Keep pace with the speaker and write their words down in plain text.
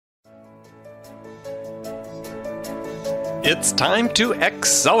It's time to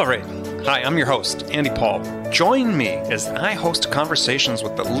accelerate. Hi, I'm your host, Andy Paul. Join me as I host conversations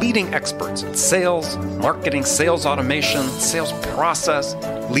with the leading experts in sales, marketing, sales automation, sales process,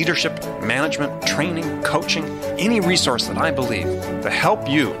 leadership, management, training, coaching, any resource that I believe to help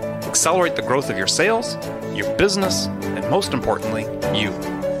you accelerate the growth of your sales, your business, and most importantly, you.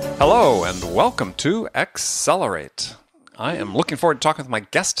 Hello, and welcome to Accelerate. I am looking forward to talking with my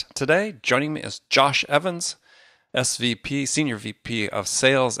guest today. Joining me is Josh Evans, SVP, Senior VP of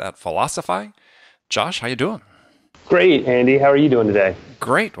Sales at Velocify. Josh, how you doing? Great, Andy. How are you doing today?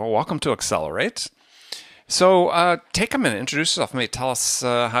 Great. Well, welcome to Accelerate. So take a minute, introduce yourself. Maybe tell us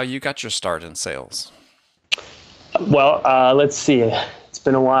how you got your start in sales. Well, let's see. It's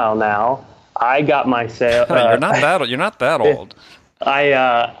been a while now. I got my sales. You're not that old.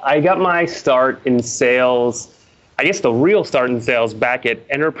 I got my start in sales. I guess the real start in sales back at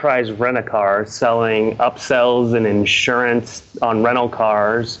Enterprise Rent-A-Car, selling upsells and insurance on rental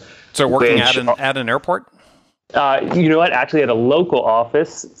cars. So working at an airport? You know what? Actually, at a local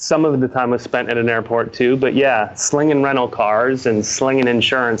office. Some of the time was spent at an airport too. But yeah, slinging rental cars and slinging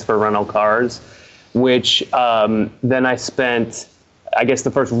insurance for rental cars, which then I spent, I guess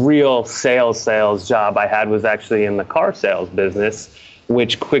the first real sales job I had was actually in the car sales business,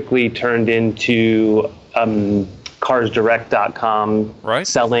 which quickly turned into carsdirect.com, right,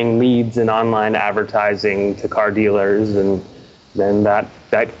 selling leads and online advertising to car dealers. And then that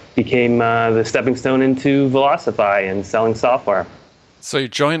became the stepping stone into Velocify and selling software. So you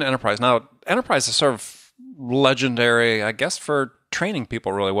joined Enterprise. Now, Enterprise is sort of legendary, I guess, for training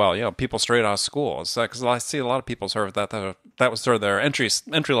people really well. You know, people straight out of school. Because I see a lot of people sort of that was sort of their entry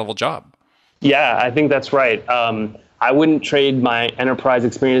level job. Yeah, I think that's right. I wouldn't trade my enterprise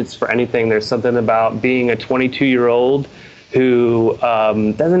experience for anything. There's something about being a 22-year-old who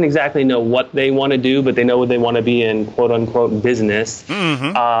doesn't exactly know what they want to do, but they know what they want to be in, quote unquote, business.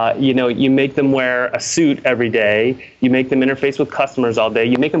 Mm-hmm. You make them wear a suit every day. You make them interface with customers all day.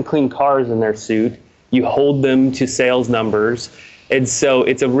 You make them clean cars in their suit. You hold them to sales numbers. And so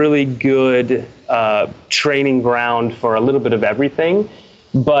it's a really good training ground for a little bit of everything.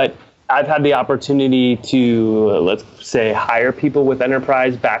 But I've had the opportunity to, let's say, hire people with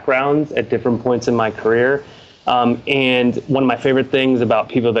enterprise backgrounds at different points in my career. And one of my favorite things about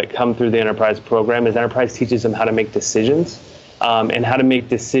people that come through the enterprise program is enterprise teaches them how to make decisions and how to make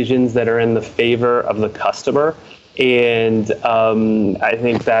decisions that are in the favor of the customer. And I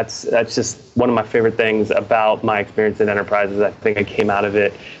think that's just one of my favorite things about my experience in enterprises. I think I came out of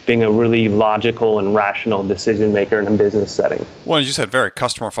it being a really logical and rational decision maker in a business setting. Well, as you said, very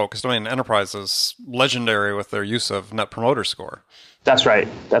customer focused. I mean, Enterprise is legendary with their use of Net Promoter Score. That's right.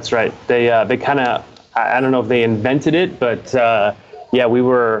 That's right. They kind of, I don't know if they invented it, but yeah, we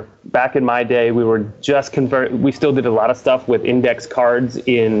were, back in my day, we were just we still did a lot of stuff with index cards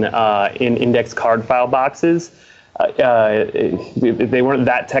in index card file boxes. They weren't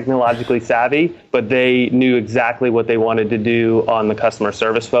that technologically savvy, but they knew exactly what they wanted to do on the customer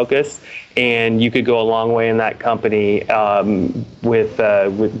service focus, and you could go a long way in that company with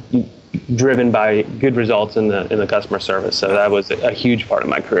driven by good results in the customer service. So that was a huge part of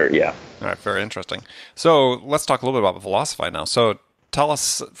my career. Yeah. All right, very interesting. So let's talk a little bit about Velocify now. So tell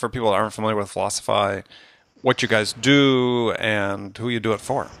us, for people that aren't familiar with Velocify, what you guys do and who you do it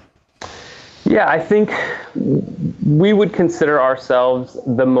for. Yeah, I think we would consider ourselves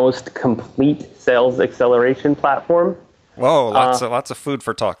the most complete sales acceleration platform. Whoa, lots of food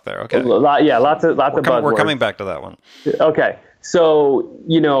for talk there. Okay. Lots of buzzwords. We're coming back to that one. Okay. So,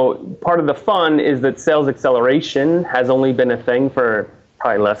 part of the fun is that sales acceleration has only been a thing for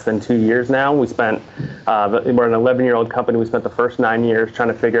probably less than 2 years now. We're an 11-year-old company. We spent the first 9 years trying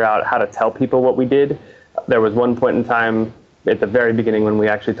to figure out how to tell people what we did. There was one point in time at the very beginning when we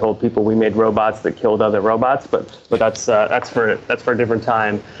actually told people we made robots that killed other robots, but that's for a different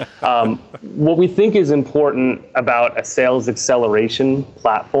time. What we think is important about a sales acceleration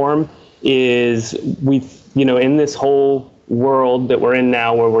platform is in this whole world that we're in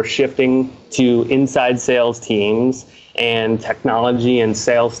now, where we're shifting to inside sales teams and technology and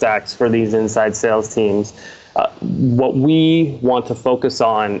sales stacks for these inside sales teams. What we want to focus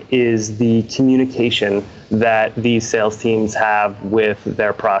on is the communication that these sales teams have with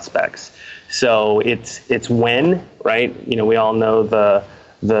their prospects. So it's when, right? We all know the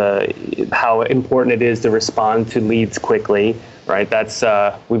how important it is to respond to leads quickly, right? That's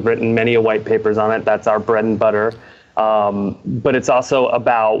we've written many white papers on it. That's our bread and butter. But it's also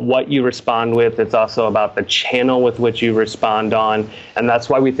about what you respond with. It's also about the channel with which you respond on, and that's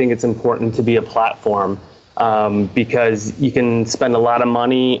why we think it's important to be a platform. Because you can spend a lot of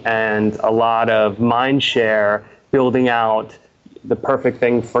money and a lot of mind share building out the perfect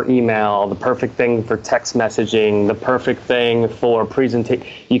thing for email, the perfect thing for text messaging, the perfect thing for presentation.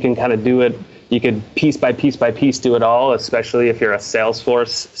 You can kind of do it. You could piece by piece by piece do it all, especially if you're a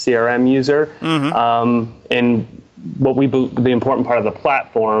Salesforce CRM user. And the important part of the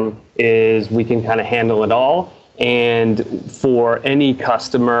platform is we can kind of handle it all. And for any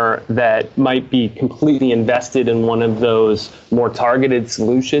customer that might be completely invested in one of those more targeted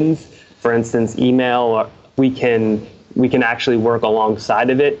solutions, for instance, email, we can actually work alongside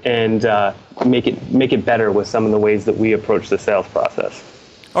of it and make it better with some of the ways that we approach the sales process.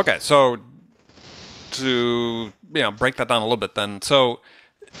 Okay, so to break that down a little bit then. So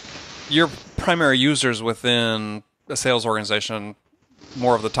your primary users within a sales organization,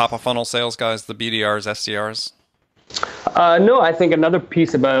 more of the top of funnel sales guys, the BDRs, SDRs? No, I think another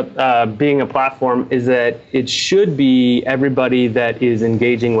piece about being a platform is that it should be everybody that is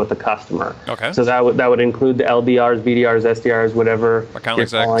engaging with the customer. Okay. So that would include the LDRs, BDRs, SDRs, whatever account you're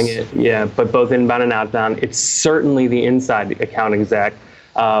execs. calling it. Yeah, but both inbound and outbound. It's certainly the inside account exec.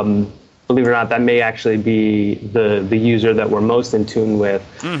 Believe it or not, that may actually be the user that we're most in tune with.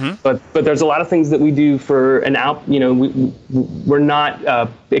 But there's a lot of things that we do for an out. We're not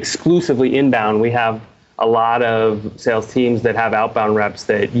exclusively inbound. We have a lot of sales teams that have outbound reps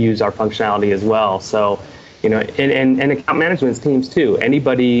that use our functionality as well. So, and account management teams too.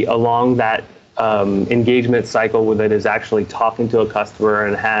 Anybody along that engagement cycle that is actually talking to a customer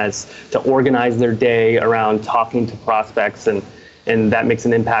and has to organize their day around talking to prospects and that makes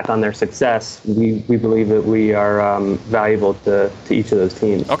an impact on their success, we believe that we are valuable to each of those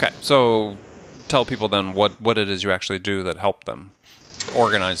teams. Okay, so tell people then what it is you actually do that help them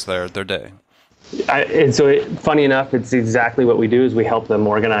organize their day. Funny enough, it's exactly what we do is we help them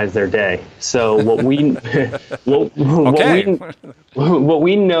organize their day. So what we what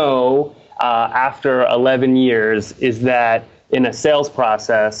we know after 11 years is that in a sales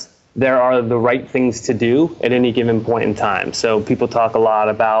process, there are the right things to do at any given point in time. So people talk a lot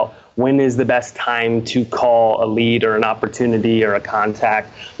about when is the best time to call a lead or an opportunity or a contact?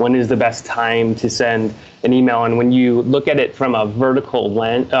 When is the best time to send an email? And when you look at it from a vertical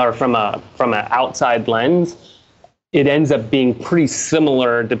lens or from an outside lens, it ends up being pretty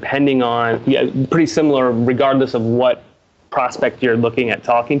similar pretty similar regardless of what prospect you're looking at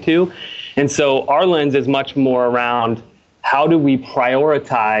talking to. And so our lens is much more around how do we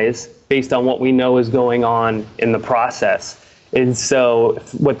prioritize based on what we know is going on in the process. And so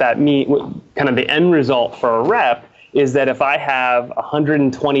what that means, kind of the end result for a rep is that if I have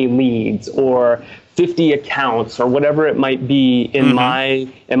 120 leads or 50 accounts or whatever it might be in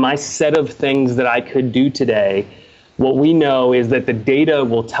my set of things that I could do today, what we know is that the data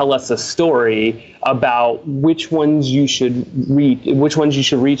will tell us a story about which ones you should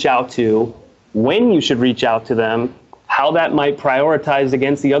reach out to, when you should reach out to them, how that might prioritize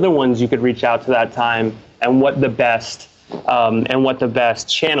against the other ones you could reach out to that time, and what the best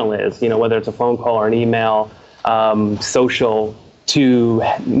channel is, whether it's a phone call or an email, social, to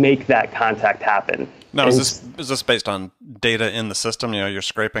make that contact happen. Now, is this based on data in the system? You're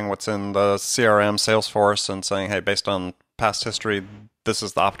scraping what's in the CRM, Salesforce, and saying, hey, based on past history, this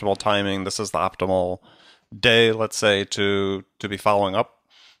is the optimal timing, this is the optimal day, let's say, to be following up?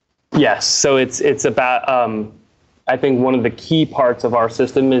 Yes. So it's about, I think one of the key parts of our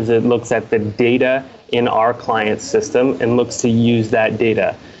system is it looks at the data in our client's system and looks to use that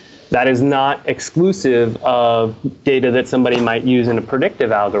data. That is not exclusive of data that somebody might use in a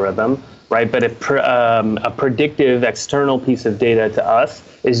predictive algorithm, right? But a predictive external piece of data to us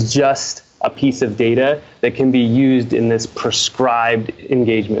is just a piece of data that can be used in this prescribed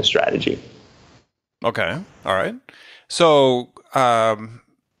engagement strategy. Okay. All right. So,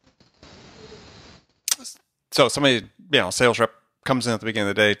 so somebody, sales rep comes in at the beginning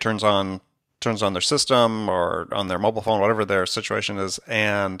of the day, turns on their system or on their mobile phone, whatever their situation is,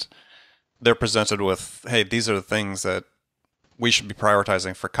 and they're presented with, hey, these are the things that we should be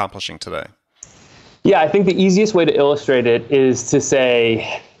prioritizing for accomplishing today. Yeah, I think the easiest way to illustrate it is to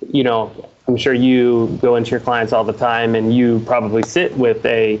say, I'm sure you go into your clients all the time and you probably sit with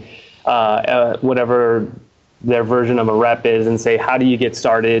whatever their version of a rep is and say, how do you get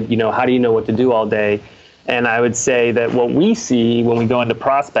started? How do you know what to do all day? And I would say that what we see when we go into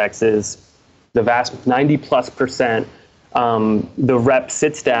prospects is the vast 90+%, the rep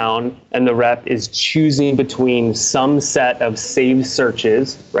sits down and the rep is choosing between some set of saved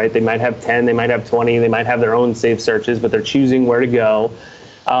searches, right? They might have 10, they might have 20, they might have their own saved searches, but they're choosing where to go.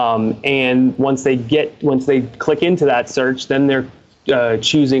 And once they click into that search, then they're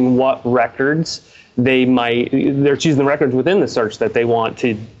choosing what records they're choosing the records within the search that they want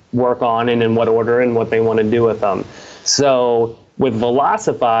to work on and in what order and what they want to do with them. So with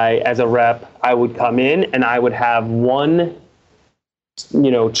Velocify as a rep, I would come in and I would have one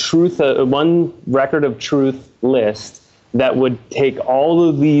one record of truth list that would take all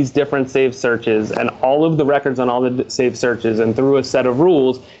of these different saved searches and all of the records on all the saved searches, and through a set of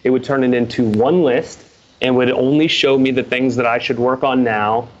rules, it would turn it into one list and would only show me the things that I should work on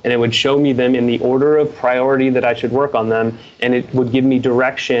now, and it would show me them in the order of priority that I should work on them, and it would give me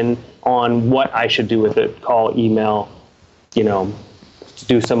direction on what I should do with it: call, email,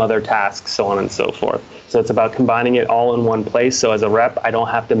 do some other tasks, so on and so forth. So it's about combining it all in one place. So as a rep, I don't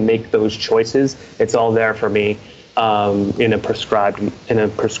have to make those choices. It's all there for me in a prescribed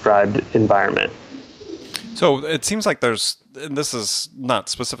environment. So it seems like and this is not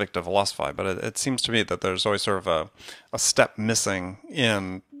specific to Velocify, but it seems to me that there's always sort of a step missing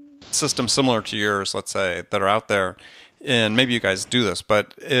in systems similar to yours, let's say, that are out there. And maybe you guys do this,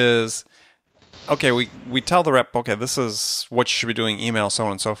 but okay, we tell the rep, okay, this is what you should be doing, email, so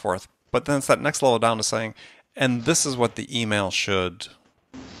on and so forth. But then it's that next level down to saying, and this is what the email should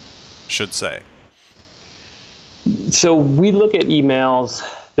say. So we look at emails.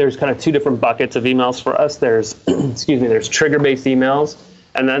 There's kind of two different buckets of emails for us. There's, there's trigger-based emails,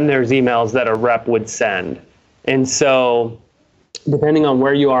 and then there's emails that a rep would send. And so depending on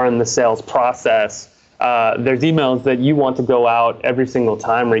where you are in the sales process, there's emails that you want to go out every single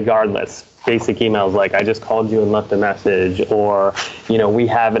time regardless. Basic emails like, I just called you and left a message, or, we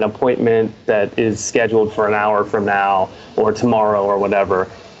have an appointment that is scheduled for an hour from now or tomorrow or whatever.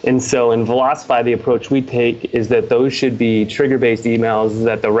 And so in Velocify, the approach we take is that those should be trigger-based emails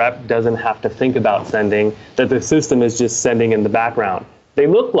that the rep doesn't have to think about sending, that the system is just sending in the background. They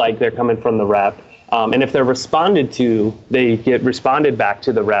look like they're coming from the rep, and if they're responded to, they get responded back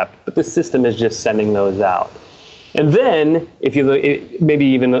to the rep, but the system is just sending those out. And then, if you look, maybe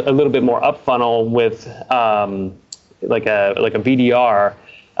even a little bit more up funnel with like a VDR,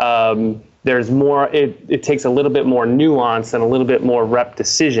 there's more. It takes a little bit more nuance and a little bit more rep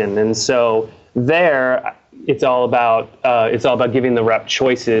decision. And so there, it's all about giving the rep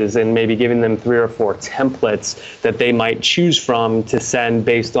choices and maybe giving them 3 or 4 templates that they might choose from to send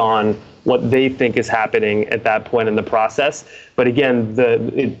based on what they think is happening at that point in the process. But again,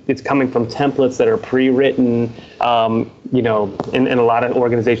 it's coming from templates that are pre-written. In a lot of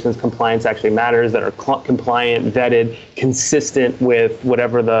organizations, compliance actually matters, that are compliant, vetted, consistent with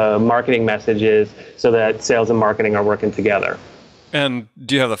whatever the marketing message is, so that sales and marketing are working together. And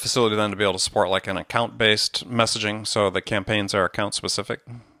do you have the facility then to be able to support like an account-based messaging, so the campaigns are account-specific?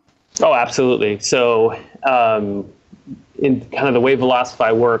 Oh, absolutely. So in kind of the way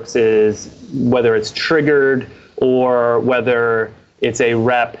Velocify works is whether it's triggered or whether it's a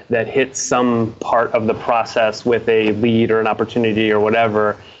rep that hits some part of the process with a lead or an opportunity or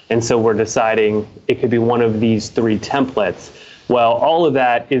whatever. And so we're deciding it could be one of these 3 templates. Well, all of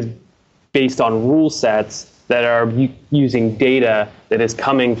that is based on rule sets that are using data that is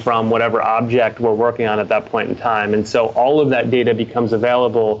coming from whatever object we're working on at that point in time. And so all of that data becomes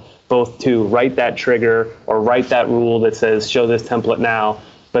available both to write that trigger or write that rule that says, show this template now,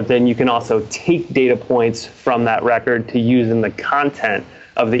 but then you can also take data points from that record to use in the content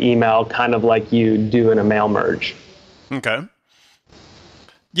of the email, kind of like you do in a mail merge. Okay.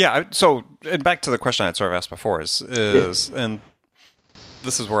 Yeah, so and back to the question I had sort of asked before is and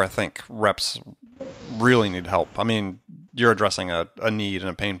this is where I think reps really need help. I mean, you're addressing a need and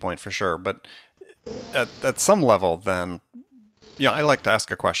a pain point for sure, but at some level then, I like to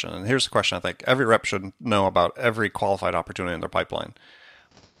ask a question, and here's a question I think every rep should know about every qualified opportunity in their pipeline.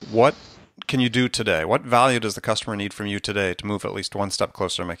 What can you do today? What value does the customer need from you today to move at least one step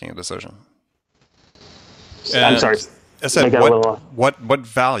closer to making a decision? And I'm sorry. I said, what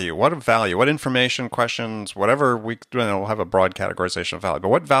value? What information, questions, whatever we'll have a broad categorization of value, but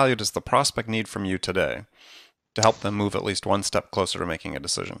what value does the prospect need from you today to help them move at least one step closer to making a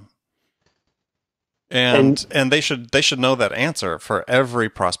decision? And they should know that answer for every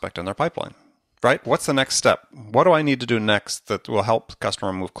prospect in their pipeline, right? What's the next step? What do I need to do next that will help the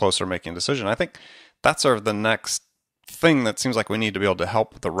customer move closer to making a decision? I think that's sort of the next thing that seems like we need to be able to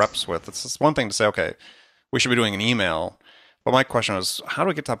help the reps with. It's just one thing to say, okay, we should be doing an email, but my question is, how do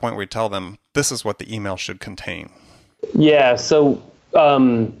we get to that point where we tell them this is what the email should contain? Yeah, so I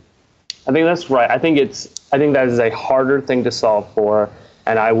think that's right. I think that is a harder thing to solve for.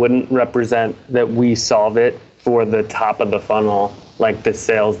 And I wouldn't represent that we solve it for the top of the funnel, like the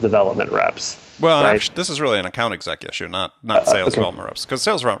sales development reps. Well, right? Actually, this is really an account exec issue, not sales development reps. Because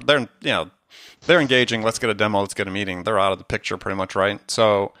sales reps, they're engaging. Let's get a demo. Let's get a meeting. They're out of the picture pretty much, right?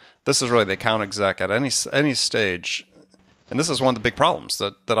 So this is really the account exec at any stage. And this is one of the big problems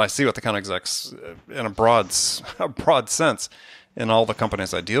that I see with account execs in a broad sense in all the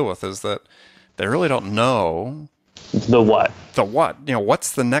companies I deal with, is that they really don't know the what. The what.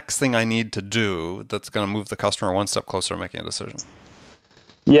 What's the next thing I need to do that's going to move the customer one step closer to making a decision?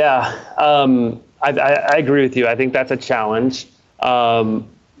 Yeah, I agree with you. I think that's a challenge. What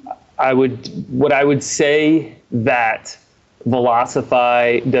I would say that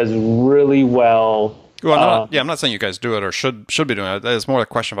Velocify does really well. Well, I'm not saying you guys do it or should be doing it. It's more a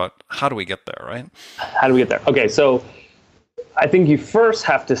question about how do we get there, right? How do we get there? Okay, so I think you first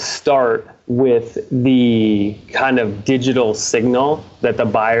have to start with the kind of digital signal that the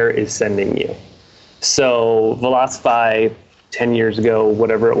buyer is sending you. So Velocify 10 years ago,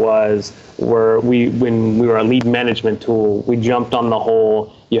 whatever it was, when we were a lead management tool, we jumped on the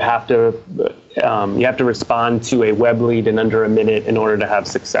whole. You have to respond to a web lead in under a minute in order to have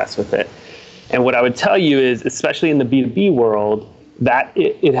success with it. And what I would tell you is, especially in the B2B world, that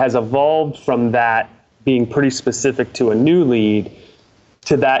it has evolved from that being pretty specific to a new lead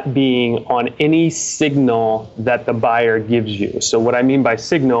to that being on any signal that the buyer gives you. So what I mean by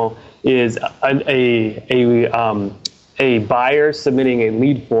signal is a buyer submitting a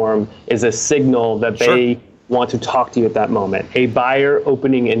lead form is a signal that they want to talk to you at that moment. A buyer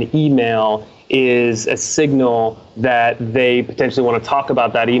opening an email is a signal that they potentially want to talk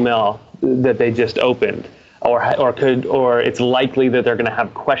about that email that they just opened, or it's likely that they're going to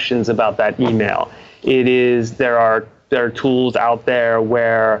have questions about that email. There are tools out there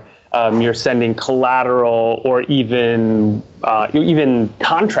where you're sending collateral or even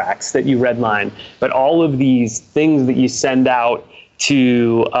contracts that you redline. But all of these things that you send out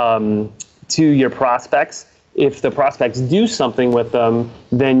to your prospects, if the prospects do something with them,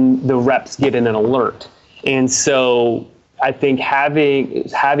 then the reps get in an alert. And so I think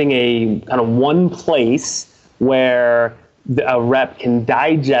having a kind of one place where a rep can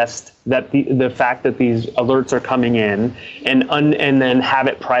digest the fact that these alerts are coming in and then have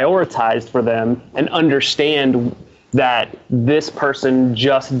it prioritized for them and understand that this person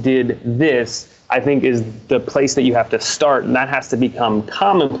just did this, I think is the place that you have to start. And that has to become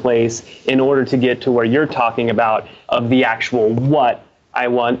commonplace in order to get to where you're talking about of the actual what I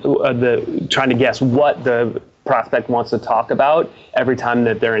want, trying to guess what the prospect wants to talk about every time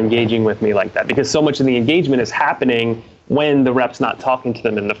that they're engaging with me like that. Because so much of the engagement is happening when the rep's not talking to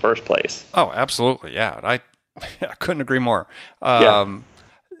them in the first place. Oh, absolutely. Yeah. I couldn't agree more. And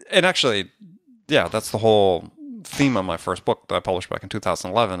actually, that's the whole theme of my first book that I published back in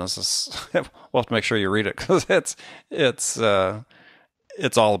 2011 is this. We'll have to make sure you read it because it's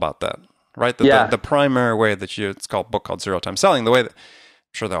all about that, right? The primary way that it's called a book called Zero Time Selling. The way that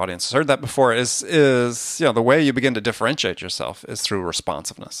I'm sure the audience has heard that before is the way you begin to differentiate yourself is through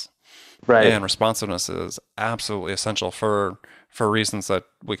responsiveness. Right. And responsiveness is absolutely essential for reasons that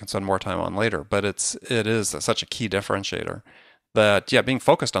we can spend more time on later. But it is such a key differentiator that, being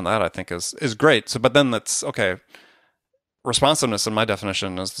focused on that, I think is great. So, but then that's okay. Responsiveness, in my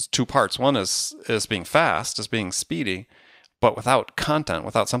definition, is two parts. One is being fast, is being speedy, but without content,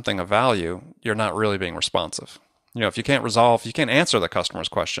 without something of value, you're not really being responsive. If you can't answer the customer's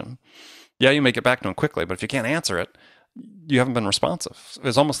question, you may get back to them quickly, but if you can't answer it, you haven't been responsive.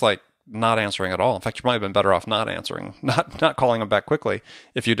 It's almost like not answering at all. In fact, you might have been better off not answering, not calling them back quickly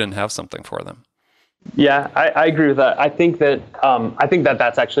if you didn't have something for them. Yeah, I agree with that. I think that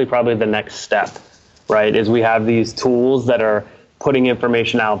that's actually probably the next step, right? Is we have these tools that are putting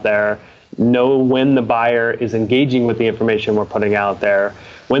information out there, know when the buyer is engaging with the information we're putting out there.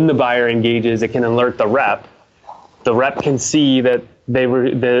 When the buyer engages, it can alert the rep. The rep can see that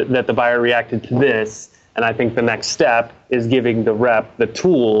that the buyer reacted to this. And I think the next step is giving the rep the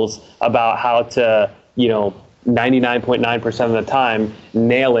tools about how to, 99.9% of the time,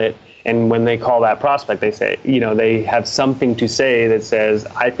 nail it. And when they call that prospect, they say, they have something to say that says,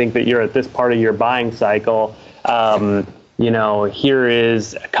 I think that you're at this part of your buying cycle. Here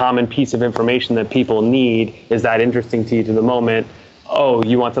is a common piece of information that people need. Is that interesting to you to the moment? Oh,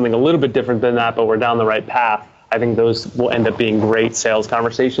 you want something a little bit different than that, but we're down the right path. I think those will end up being great sales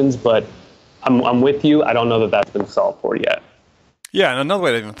conversations, but I'm with you. I don't know that that's been solved for yet. Yeah, and another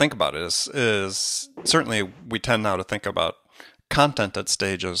way to even think about it is certainly we tend now to think about content at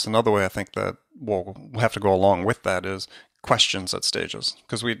stages. Another way I think that we'll have to go along with that is questions at stages.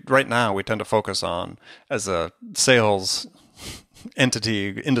 Because right now we tend to focus on, as a sales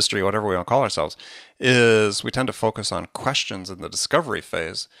entity, industry, whatever we want to call ourselves, is we tend to focus on questions in the discovery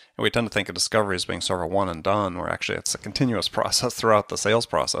phase. And we tend to think of discovery as being sort of a one and done, where actually it's a continuous process throughout the sales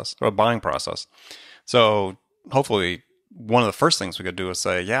process or buying process. So hopefully one of the first things we could do is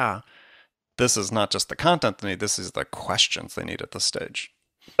say, this is not just the content they need, this is the questions they need at this stage.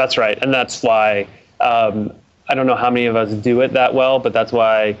 That's right. And that's why, I don't know how many of us do it that well, but that's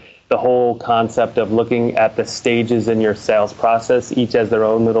why the whole concept of looking at the stages in your sales process, each has their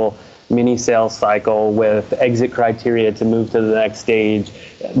own little mini sales cycle with exit criteria to move to the next stage,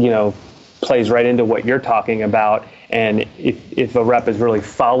 plays right into what you're talking about. And if a rep is really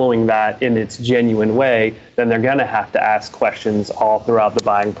following that in its genuine way, then they're going to have to ask questions all throughout the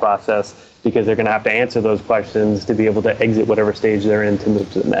buying process, because they're going to have to answer those questions to be able to exit whatever stage they're in to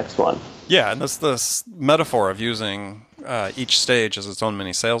move to the next one. Yeah, and this metaphor of using each stage as its own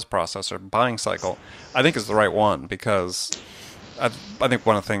mini sales process or buying cycle, I think is the right one, because I think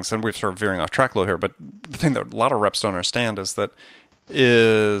one of the things, and we're sort of veering off track a little here, but the thing that a lot of reps don't understand is that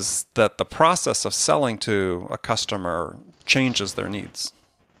the process of selling to a customer changes their needs.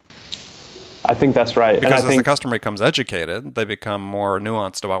 I think that's right. Because as the customer becomes educated, they become more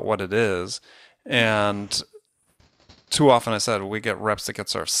nuanced about what it is. And too often, I said, we get reps that get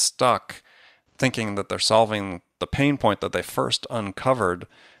sort of stuck thinking that they're solving the pain point that they first uncovered,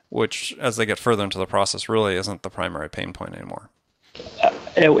 which as they get further into the process really isn't the primary pain point anymore.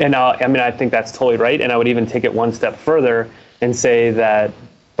 I think that's totally right. And I would even take it one step further and say that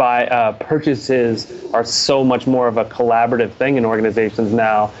purchases are so much more of a collaborative thing in organizations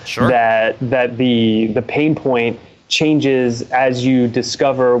now. Sure. that the pain point changes as you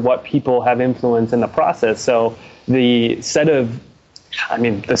discover what people have influence in the process. So the set of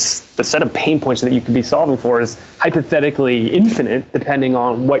pain points that you could be solving for is hypothetically infinite, depending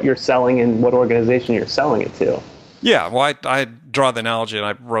on what you're selling and what organization you're selling it to. Yeah, well, I draw the analogy, and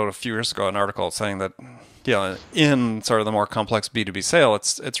I wrote a few years ago an article saying that, in sort of the more complex B2B sale,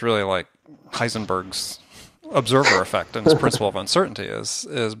 it's really like Heisenberg's observer effect, and his principle of uncertainty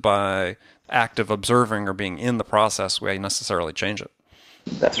is by active observing or being in the process, we necessarily change it.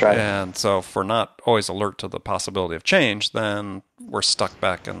 That's right. And so if we're not always alert to the possibility of change, then we're stuck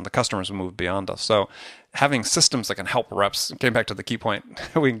back and the customers will move beyond us. So having systems that can help reps, getting back to the key point,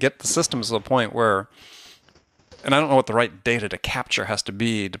 we can get the systems to the point where, and I don't know what the right data to capture has to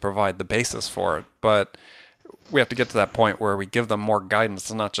be to provide the basis for it, but we have to get to that point where we give them more guidance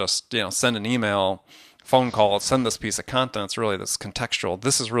and not just, send an email, phone call, send this piece of content. It's really this contextual.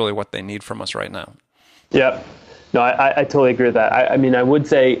 This is really what they need from us right now. Yep. No, I totally agree with that. I would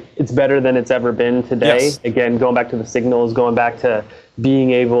say it's better than it's ever been today. Yes. Again, going back to the signals, going back to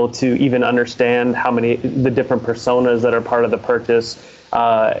being able to even understand the different personas that are part of the purchase.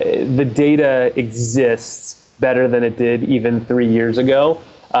 The data exists better than it did even 3 years ago.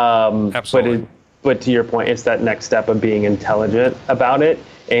 Absolutely. But to your point, it's that next step of being intelligent about it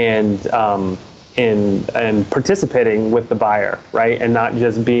and participating with the buyer, right? And not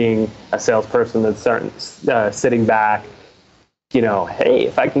just being a salesperson that's sitting back, hey,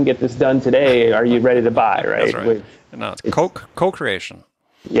 if I can get this done today, are you ready to buy, right? That's right. No, it's co-creation.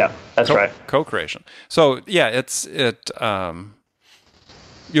 Yeah, that's right. Co-creation. So yeah,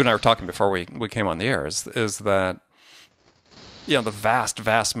 you and I were talking before we came on the air, is that the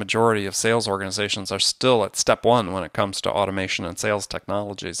vast majority of sales organizations are still at step one when it comes to automation and sales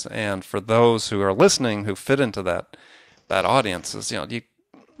technologies. And for those who are listening who fit into that audience,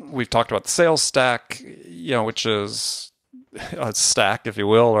 we've talked about the sales stack, which is a stack, if you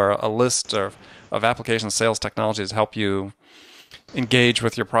will, or a list of application sales technologies to help you engage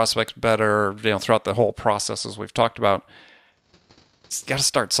with your prospects better, throughout the whole process, as we've talked about. It's got to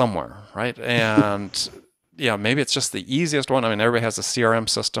start somewhere, right? And maybe it's just the easiest one. Everybody has a CRM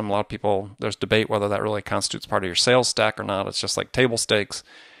system. A lot of people, there's debate whether that really constitutes part of your sales stack or not. It's just like table stakes.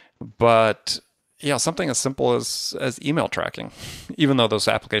 But something as simple as email tracking, even though those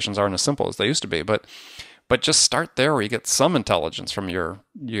applications aren't as simple as they used to be. But just start there where you get some intelligence from your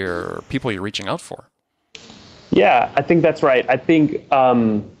people you're reaching out for. Yeah, I think that's right. I think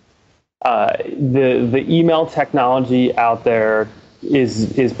the email technology out there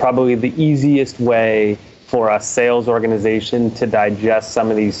is probably the easiest way for a sales organization to digest some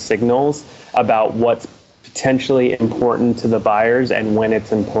of these signals about what's potentially important to the buyers and when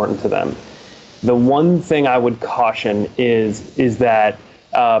it's important to them. The one thing I would caution is that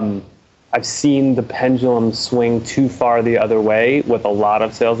I've seen the pendulum swing too far the other way with a lot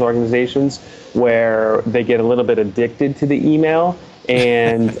of sales organizations, where they get a little bit addicted to the email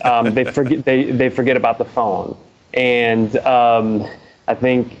and they forget about the phone. And I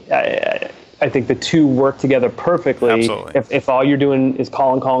think the two work together perfectly. Absolutely. If all you're doing is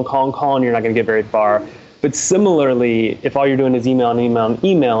calling, you're not going to get very far. But similarly, if all you're doing is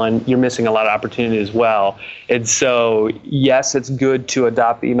emailing, you're missing a lot of opportunity as well. And so, yes, it's good to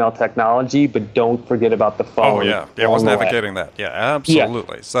adopt the email technology, but don't forget about the phone. Oh, yeah. I wasn't advocating that. Yeah,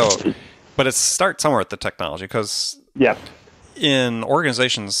 absolutely. Yeah. So, But it starts somewhere at the technology, because Yeah. in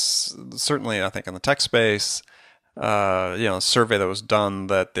organizations, certainly I think in the tech space, a survey that was done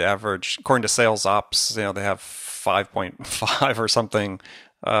that the average, according to sales ops, they have 5.5 or something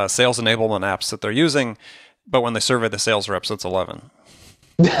sales enablement apps that they're using, but when they survey the sales reps, it's 11.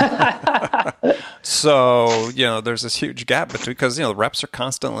 So, there's this huge gap between, because, the reps are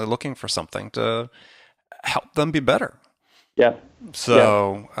constantly looking for something to help them be better. Yeah.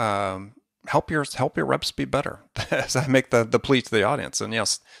 So, help your reps be better, as I make the plea to the audience. And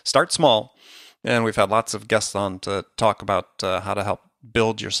start small. And we've had lots of guests on to talk about how to help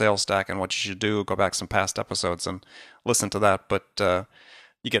build your sales stack and what you should do. Go back some past episodes and listen to that. But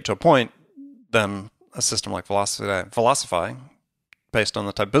you get to a point, then a system like Velocify, based on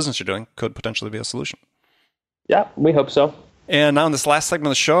the type of business you're doing, could potentially be a solution. Yeah, we hope so. And now in this last segment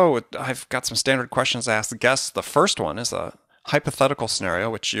of the show, I've got some standard questions to ask the guests. The first one is a hypothetical scenario,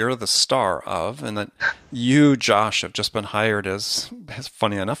 which you're the star of, and that you, Josh, have just been hired as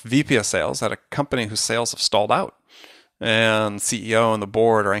funny enough, VP of sales at a company whose sales have stalled out. And the CEO and the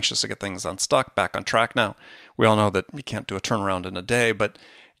board are anxious to get things unstuck, back on track. Now, we all know that you can't do a turnaround in a day, but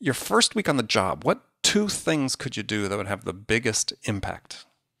your first week on the job, what 2 things could you do that would have the biggest impact?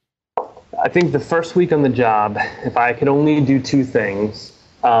 I think the first week on the job, if I could only do 2 things,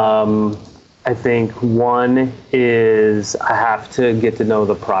 I think one is I have to get to know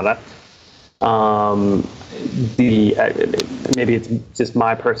the product. Maybe it's just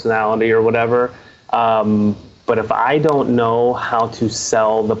my personality or whatever. But if I don't know how to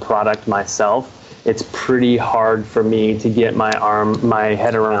sell the product myself, it's pretty hard for me to get my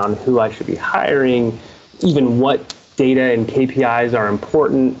head around who I should be hiring, even what data and KPIs are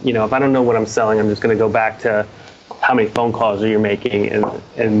important. If I don't know what I'm selling, I'm just going to go back to how many phone calls are you making,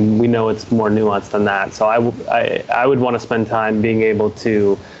 and we know it's more nuanced than that. So I would want to spend time being able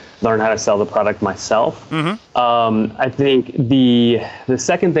to learn how to sell the product myself. Mm-hmm. I think the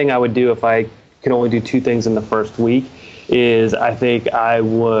second thing I would do if I could only do 2 things in the first week is I think I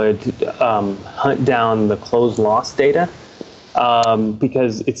would hunt down the close loss data,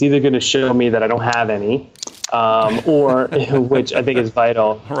 because it's either going to show me that I don't have any, or which I think is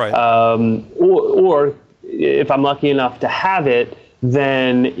vital, right? Or if I'm lucky enough to have it,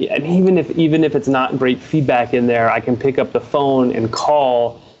 then and even if it's not great feedback in there, I can pick up the phone and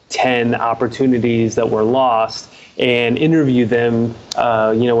call 10 opportunities that were lost and interview them,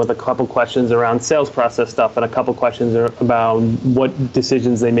 with a couple questions around sales process stuff and a couple questions about what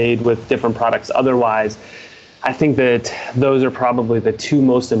decisions they made with different products. Otherwise, I think that those are probably the 2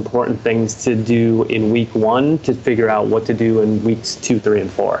 most important things to do in week 1 to figure out what to do in weeks 2, 3,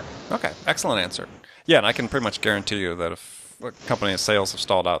 and 4. Okay, excellent answer. Yeah, and I can pretty much guarantee you that if a company's sales have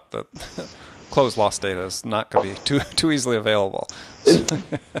stalled out, that closed loss data is not going to be too easily available.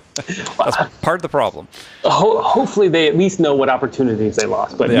 That's part of the problem. Hopefully they at least know what opportunities they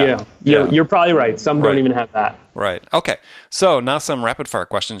lost. But you're probably right. Some don't even have that. Right. Okay. So now some rapid fire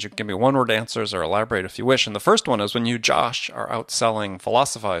questions. You can give me 1-word answers or elaborate if you wish. And the first one is, when you, Josh, are out selling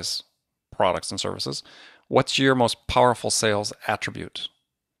Velocify's products and services, what's your most powerful sales attribute?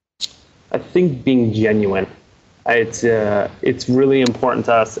 I think being genuine. It's really important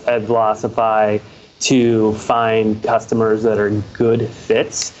to us at Velocify to find customers that are good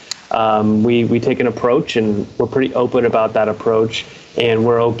fits. We take an approach, and we're pretty open about that approach, and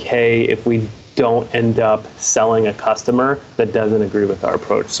we're okay if we don't end up selling a customer that doesn't agree with our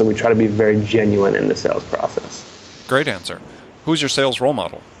approach. So we try to be very genuine in the sales process. Great answer. Who's your sales role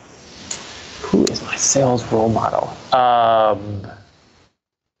model? Who is my sales role model?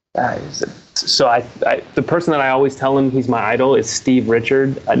 So the person that I always tell him he's my idol is Steve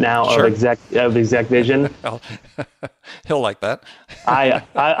Richard, Sure. of Exec Vision. He'll like that.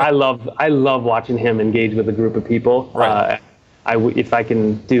 I love watching him engage with a group of people. Right. If I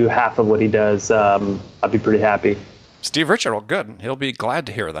can do half of what he does, I'd be pretty happy. Steve Richard, well, good. He'll be glad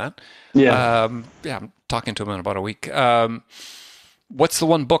to hear that. Yeah. I'm talking to him in about a week. What's the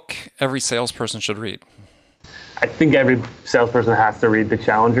one book every salesperson should read? I think every salesperson has to read The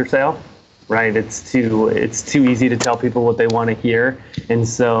Challenger Sale, right? It's too easy to tell people what they want to hear. And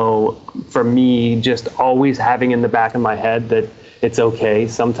so for me, just always having in the back of my head that it's okay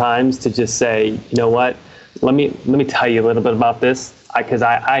sometimes to just say, you know what, let me tell you a little bit about this, because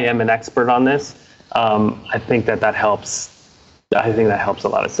I am an expert on this. I think that helps. I think that helps a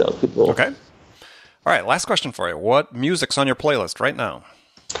lot of salespeople. Okay. All right, last question for you. What music's on your playlist right now?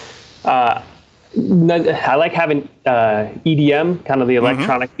 I like having EDM, kind of the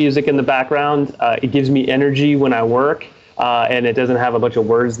electronic music in the background. It gives me energy when I work. and it doesn't have a bunch of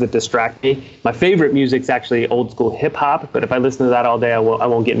words that distract me. My favorite music's actually old school hip hop, but if I listen to that all day, I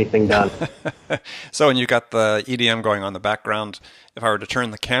won't get anything done. So when you got the EDM going on in the background, if I were to turn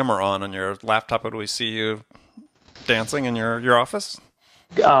the camera on your laptop, would we see you dancing in your office?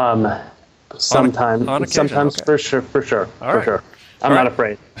 Sometimes, okay. for sure. I'm not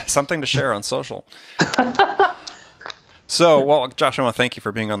afraid. Something to share on social. So, well, Josh, I want to thank you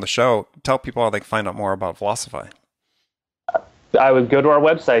for being on the show. Tell people how they can find out more about Velocify. I would go to our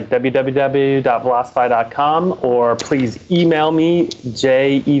website, www.velocify.com, or please email me,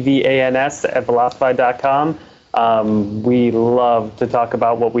 jevans@velocify.com. We love to talk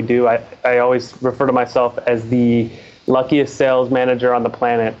about what we do. I always refer to myself as the luckiest sales manager on the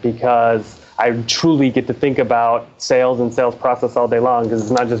planet because I truly get to think about sales and sales process all day long because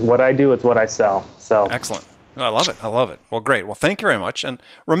it's not just what I do, it's what I sell. So excellent. I love it. I love it. Well, great. Well, thank you very much. And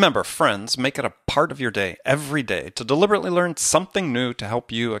remember, friends, make it a part of your day every day to deliberately learn something new to help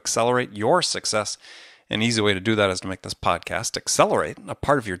you accelerate your success. An easy way to do that is to make this podcast Accelerate a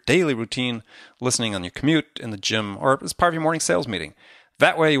part of your daily routine, listening on your commute, in the gym, or as part of your morning sales meeting.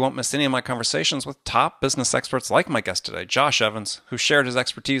 That way, you won't miss any of my conversations with top business experts like my guest today, Josh Evans, who shared his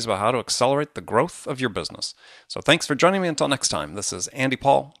expertise about how to accelerate the growth of your business. So thanks for joining me. Until next time, this is Andy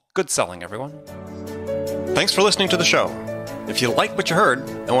Paul. Good selling, everyone. Thanks for listening to the show. If you like what you heard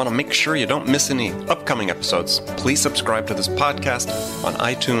and want to make sure you don't miss any upcoming episodes, please subscribe to this podcast on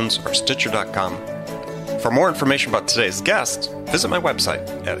iTunes or Stitcher.com. For more information about today's guest, visit my website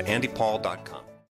at andypaul.com.